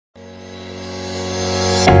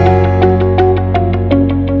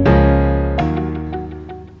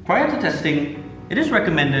testing, it is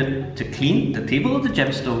recommended to clean the table of the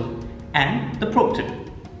gemstone and the probe tip.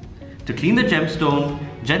 To clean the gemstone,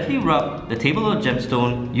 gently rub the table of the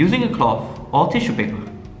gemstone using a cloth or tissue paper.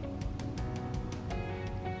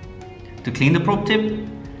 To clean the probe tip,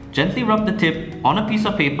 gently rub the tip on a piece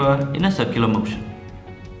of paper in a circular motion.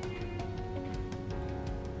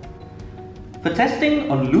 For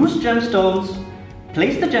testing on loose gemstones,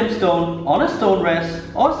 place the gemstone on a stone rest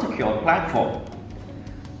or secure platform.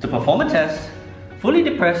 To perform a test, fully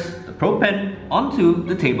depress the probe pen onto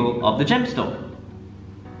the table of the gemstone.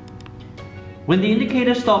 When the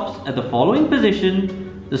indicator stops at the following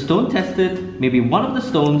position, the stone tested may be one of the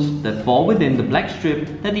stones that fall within the black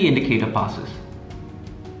strip that the indicator passes.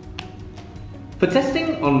 For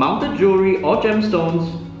testing on mounted jewelry or gemstones,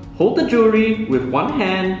 hold the jewelry with one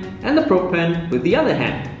hand and the probe pen with the other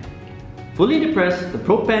hand. Fully depress the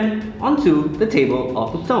probe pen onto the table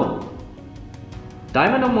of the stone.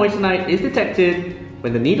 Diamond or moissanite is detected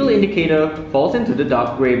when the needle indicator falls into the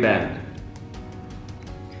dark grey band.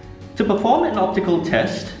 To perform an optical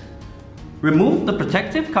test, remove the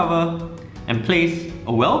protective cover and place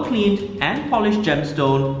a well-cleaned and polished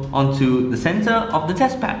gemstone onto the center of the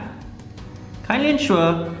test pad. Kindly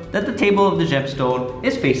ensure that the table of the gemstone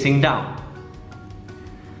is facing down.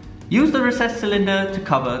 Use the recessed cylinder to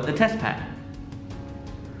cover the test pad.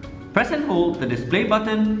 Press and hold the display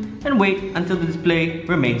button and wait until the display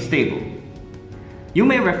remains stable. You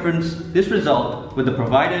may reference this result with the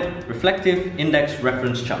provided reflective index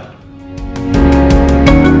reference chart.